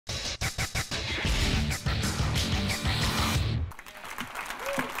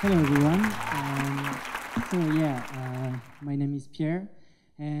Hello, everyone. My name is Pierre,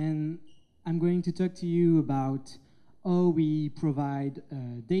 and I'm going to talk to you about how we provide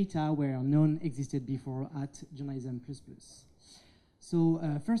data where none existed before at Journalism++. So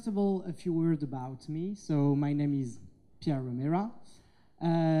first of all, a few words about me. So my name is Pierre Romera.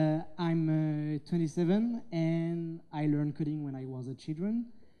 I'm 27, and I learned coding when I was a children.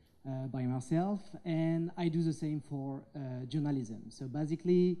 By myself, and I do the same for journalism. So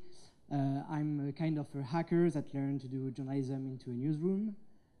basically, I'm a kind of a hacker that learned to do journalism into a newsroom.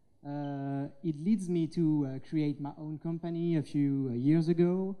 It leads me to create my own company a few years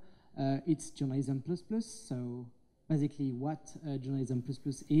ago. It's Journalism++, so basically what Journalism++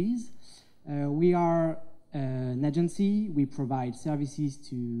 is. We are an agency. We provide services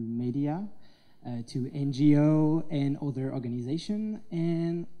to media, to NGO and other organizations,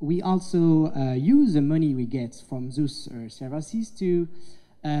 and we also use the money we get from those services to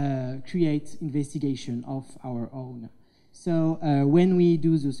create investigation of our own. So when we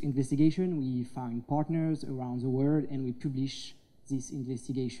do those investigation, we find partners around the world and we publish this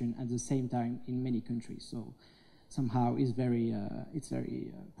investigation at the same time in many countries. So somehow it's very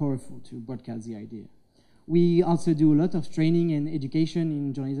powerful to broadcast the idea. We also do a lot of training and education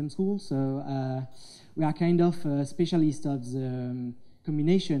in journalism school, so we are kind of specialists of the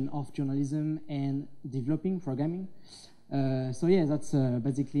combination of journalism and developing programming. So yeah, that's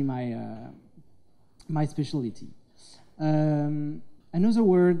basically my specialty. Another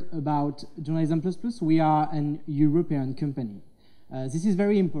word about Journalism++, we are an European company. This is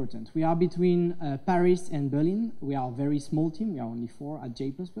very important. We are between Paris and Berlin. We are a very small team. We are only 4 at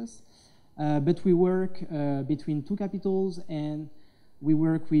J++. But we work between 2 capitals, and we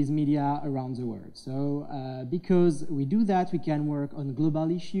work with media around the world. So because we do that, we can work on global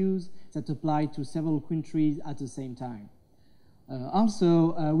issues that apply to several countries at the same time.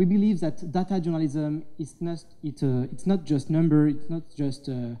 Also, we believe that data journalism is it's not just number, it's not just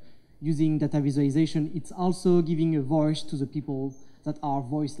using data visualization, it's also giving a voice to the people that are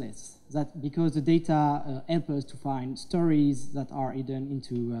voiceless. Because the data help us to find stories that are hidden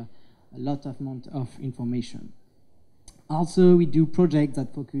into a lot of amount of information. Also, we do projects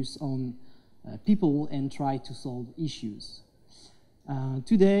that focus on people and try to solve issues.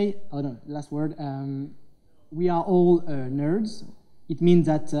 Today, last word, we are all nerds. It means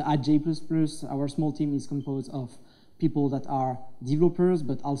that at J++, our small team is composed of people that are developers,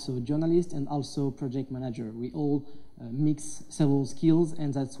 but also journalists and also project manager. We all mix several skills,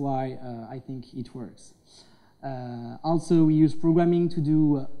 and that's why I think it works. Also, we use programming to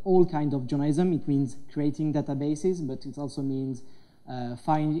do all kinds of journalism. It means creating databases, but it also means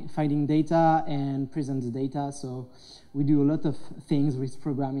finding data and present the data. So we do a lot of things with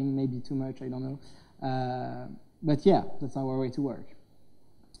programming, maybe too much, I don't know. But yeah, that's our way to work.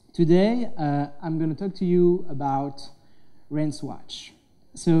 Today, I'm going to talk to you about Rentswatch.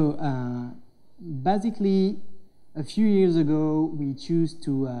 So basically, a few years ago, we chose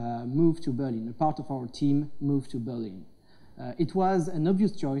to move to Berlin. A part of our team moved to Berlin. It was an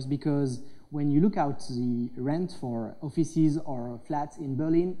obvious choice because when you look out the rent for offices or flats in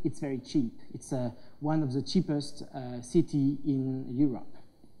Berlin, it's very cheap. It's one of the cheapest cities in Europe.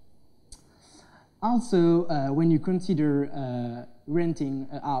 Also, when you consider renting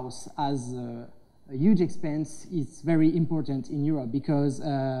a house as a huge expense, it's very important in Europe because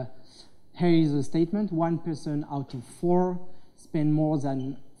here is a statement: 1 person out of 4 spend more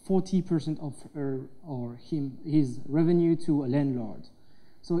than 40% of her or his revenue to a landlord.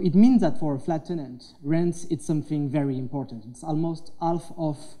 So it means that for a flat tenant, rents it's something very important. It's almost half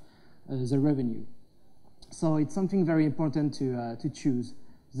of the revenue. So it's something very important to choose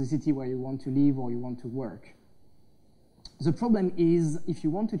the city where you want to live or you want to work. The problem is, if you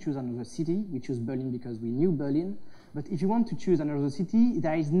want to choose another city, we choose Berlin because we knew Berlin, but if you want to choose another city,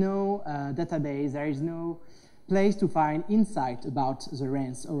 there is no database, there is no place to find insight about the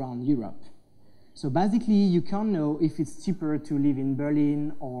rents around Europe. So basically, you can't know if it's cheaper to live in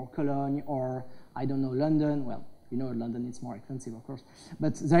Berlin or Cologne or, I don't know, London. Well, you know, London is more expensive, of course,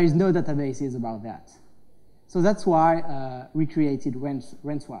 but there is no databases about that. So that's why we created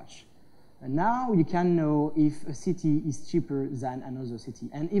Rentswatch. And now you can know if a city is cheaper than another city.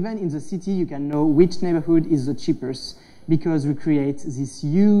 And even in the city, you can know which neighborhood is the cheapest because we create this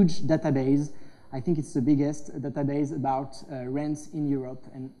huge database. I think it's the biggest database about rents in Europe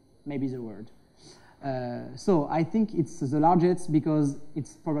and maybe the world. So I think it's the largest because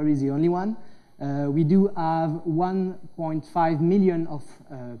it's probably the only one. We do have 1.5 million of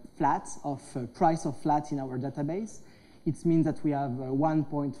flats, price of flats in our database. It means that we have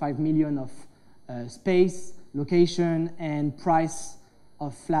 1.5 million of space, location, and price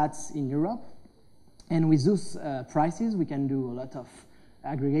of flats in Europe. And with those prices, we can do a lot of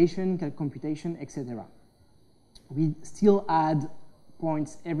aggregation, computation, etc. We still add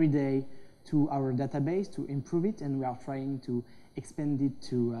points every day to our database to improve it, and we are trying to expand it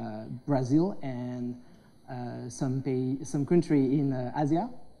to Brazil and some country in Asia.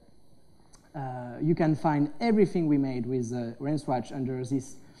 You can find everything we made with Rentswatch under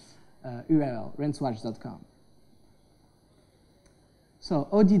this URL, rentswatch.com. So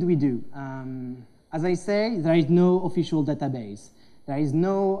how did we do? As I say, there is no official database. There is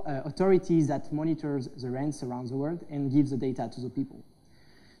no authority that monitors the rents around the world and gives the data to the people.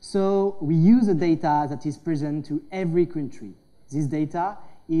 So we use the data that is present to every country. This data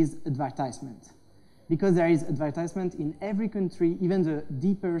is advertisement. Because there is advertisement in every country, even the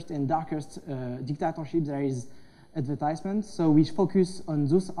deepest and darkest dictatorship, there is advertisement. So we focus on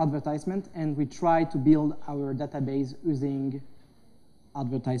those advertisements, and we try to build our database using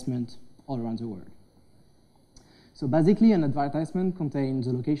advertisement all around the world. So basically, an advertisement contains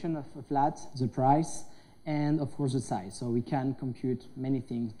the location of a flat, the price, and of course the size. So we can compute many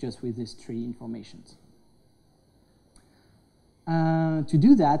things just with these three informations. To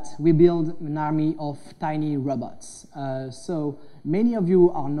do that, we build an army of tiny robots. So many of you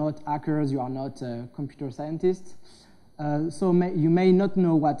are not hackers, you are not computer scientists. So you may not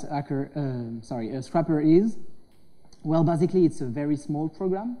know what a scrapper is. Well, basically, it's a very small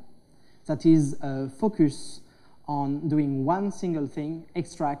program that is focused on doing one single thing: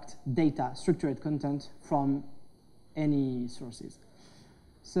 extract data, structured content from any sources.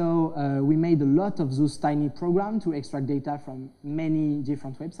 So we made a lot of those tiny programs to extract data from many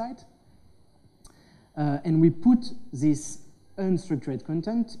different websites. And we put this unstructured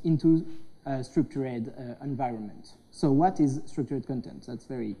content into a structured environment. So what is structured content? That's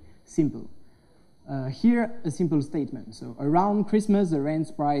very simple. Here, a simple statement. So around Christmas, the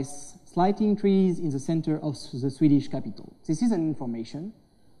rent price slightly increased in the center of the Swedish capital. This is an information,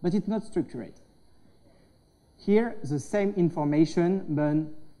 but it's not structured. Here, the same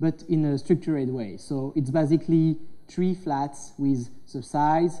information, but in a structured way. So it's basically three flats with the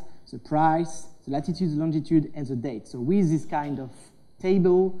size, the price, the latitude, the longitude, and the date. So with this kind of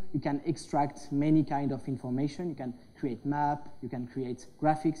table, you can extract many kind of information. You can create map, you can create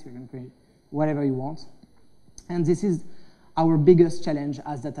graphics, you can create whatever you want. And this is our biggest challenge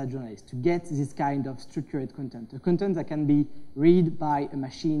as data journalists, to get this kind of structured content, a content that can be read by a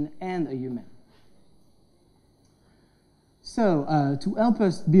machine and a human. So to help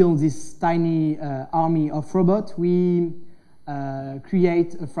us build this tiny army of robots, we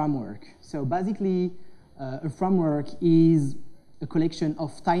create a framework. So basically, a framework is a collection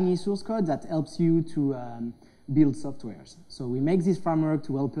of tiny source code that helps you to build softwares. So we make this framework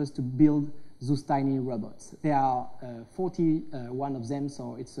to help us to build those tiny robots. There are 41 of them,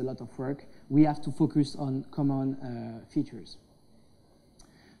 so it's a lot of work. We have to focus on common features.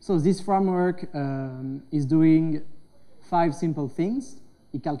 So this framework is doing 5 simple things.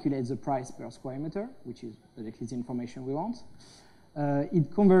 It calculates the price per square meter, which is exactly the information we want.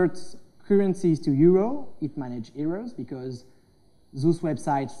 It converts currencies to euro. It manages errors because those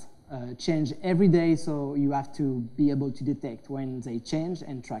websites change every day, so you have to be able to detect when they change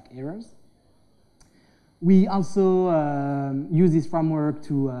and track errors. We also use this framework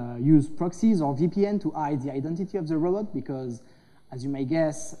to use proxies or VPN to hide the identity of the robot because, as you may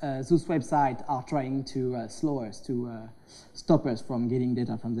guess, those websites are trying to slow us, to stop us from getting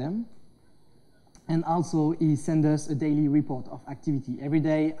data from them. And also, he sends us a daily report of activity. Every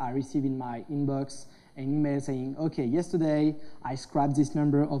day, I receive in my inbox an email saying, okay, yesterday, I scrapped this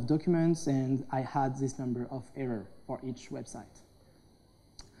number of documents, and I had this number of error for each website.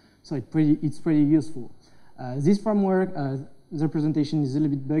 So it's pretty useful. This framework, the presentation is a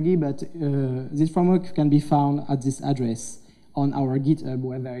little bit buggy, but this framework can be found at this address on our GitHub,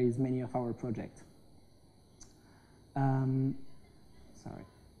 where there is many of our projects. Sorry.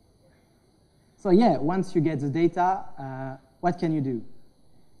 So yeah, once you get the data, what can you do?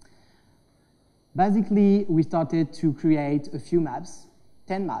 Basically, we started to create a few maps,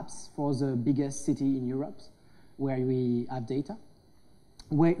 10 maps for the biggest city in Europe, where we have data.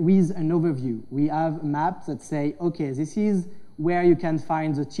 With an overview, we have a map that say, okay, this is where you can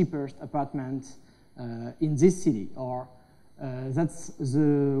find the cheapest apartment in this city, or that's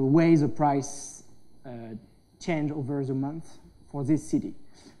the way the price change over the month for this city.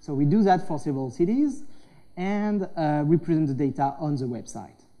 So we do that for several cities and we present the data on the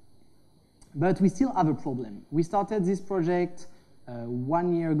website. But we still have a problem. We started this project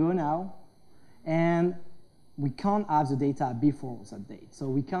 1 year ago now, and we can't have the data before that date. So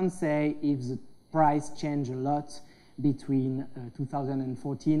we can't say if the price changed a lot between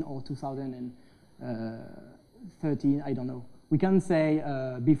 2014 or 2013, I don't know. We can say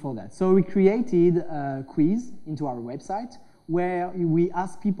before that. So we created a quiz into our website where we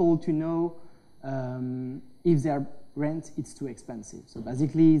ask people to know if their rent is too expensive. So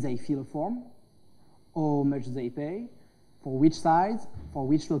basically, they fill a form, how much they pay, for which size, for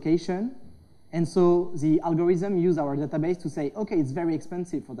which location. And so the algorithm uses our database to say, okay, it's very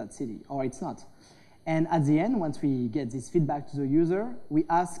expensive for that city, or it's not. And at the end, once we get this feedback to the user, we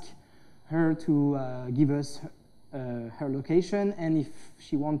ask her to give us her location and if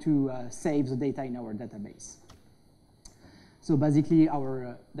she wants to save the data in our database. So basically,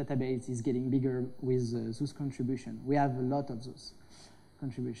 our database is getting bigger with those contributions. We have a lot of those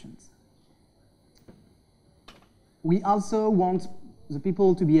contributions. We also want the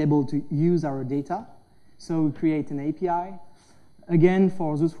people to be able to use our data. So we create an API. Again,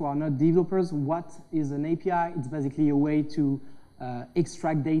 for those who are not developers, what is an API? It's basically a way to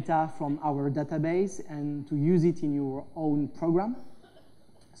extract data from our database and to use it in your own program.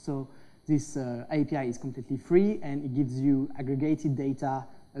 So this API is completely free, and it gives you aggregated data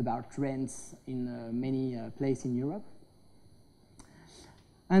about rents in many places in Europe.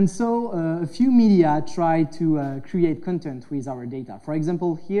 And so a few media try to create content with our data. For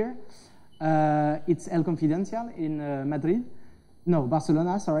example, here, it's El Confidencial in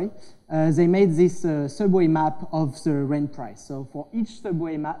Barcelona, sorry. They made this subway map of the rent price. So for each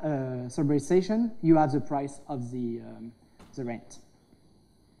subway station, you have the price of the rent.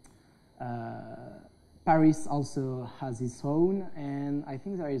 Paris also has its own, and I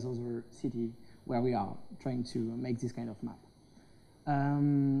think there is other city where we are trying to make this kind of map.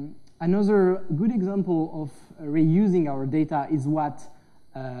 Another good example of reusing our data is what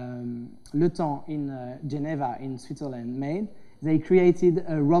Le Temps in Geneva in Switzerland made. They created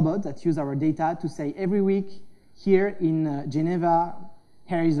a robot that used our data to say every week here in Geneva,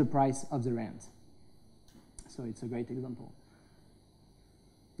 here is the price of the rent. So it's a great example.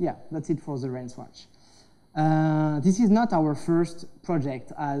 Yeah, that's it for the Rentswatch. This is not our first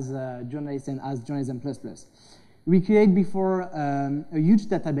project as journalists and as Journalism++. We created before a huge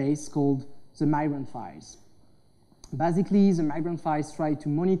database called the migrant files. Basically, the migrant files try to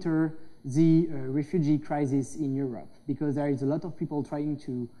monitor the refugee crisis in Europe because there is a lot of people trying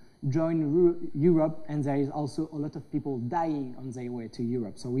to join Europe, and there is also a lot of people dying on their way to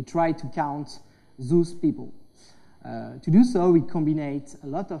Europe. So we try to count those people. To do so, we combined a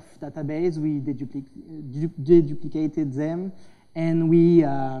lot of database, we deduplicated them, and we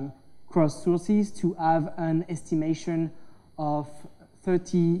cross sources to have an estimation of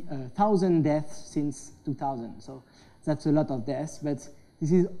 30,000 deaths since 2000. So that's a lot of deaths, but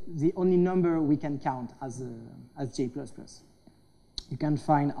this is the only number we can count as J++. You can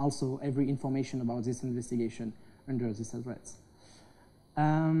find also every information about this investigation under this address.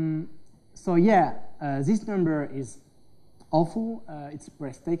 So yeah, this number is awful, it's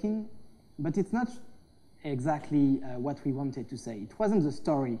breathtaking, but it's not exactly what we wanted to say. It wasn't the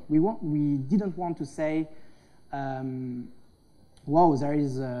story. We didn't want to say, wow, there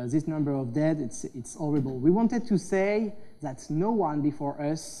is this number of dead, it's horrible. We wanted to say that no one before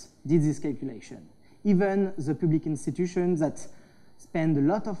us did this calculation. Even the public institutions that spend a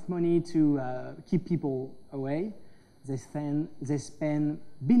lot of money to keep people away, they spend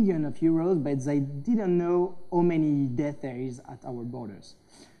billions of euros, but they didn't know how many deaths there is at our borders.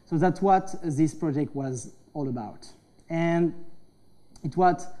 So that's what this project was all about. And it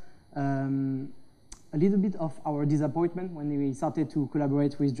was a little bit of our disappointment when we started to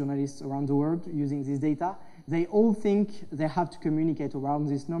collaborate with journalists around the world using this data. They all think they have to communicate around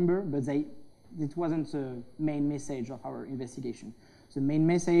this number, but it wasn't the main message of our investigation. The main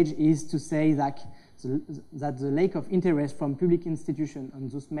message is to say that the lack of interest from public institutions on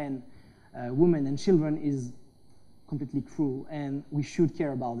those men, women, and children is completely cruel, and we should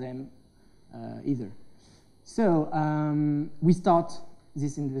care about them either. So we start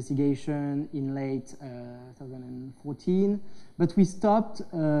this investigation in late 2014, but we stopped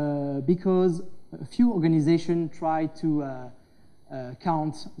because a few organizations tried to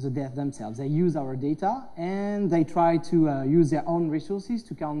count the deaths themselves. They use our data, and they try to use their own resources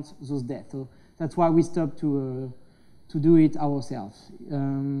to count those deaths. So that's why we stopped to do it ourselves.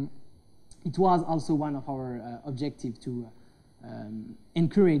 It was also one of our objectives to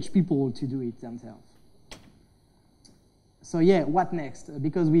encourage people to do it themselves. So yeah, what next?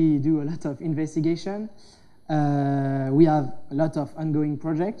 Because we do a lot of investigation, we have a lot of ongoing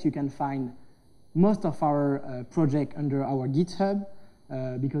projects. You can find most of our project under our GitHub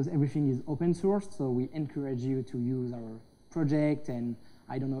because everything is open source. So we encourage you to use our project and,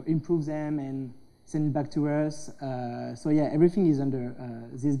 I don't know, improve them and send it back to us. So yeah, everything is under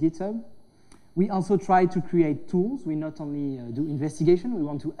this GitHub. We also try to create tools. We not only do investigation, we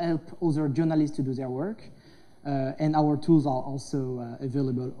want to help other journalists to do their work. And our tools are also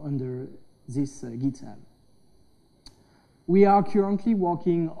available under this GitHub. We are currently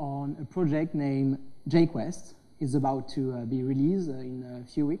working on a project named JQuest. It's about to be released in a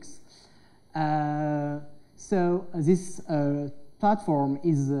few weeks. So this platform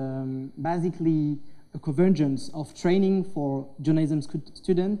is basically a convergence of training for journalism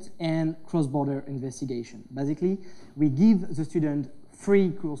students and cross-border investigation. Basically, we give the student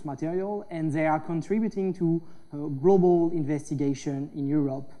free course material, and they are contributing to global investigation in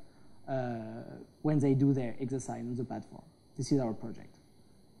Europe when they do their exercise on the platform. This is our project.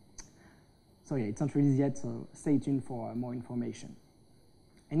 So yeah, it's not released yet, so stay tuned for more information.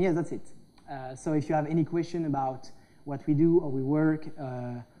 And yes, that's it. So if you have any question about what we do or we work,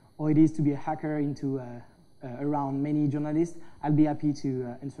 or it is to be a hacker into around many journalists, I'll be happy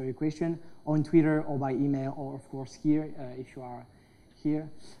to answer your question on Twitter or by email, or of course here if you are here.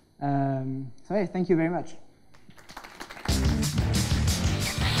 So yeah, thank you very much.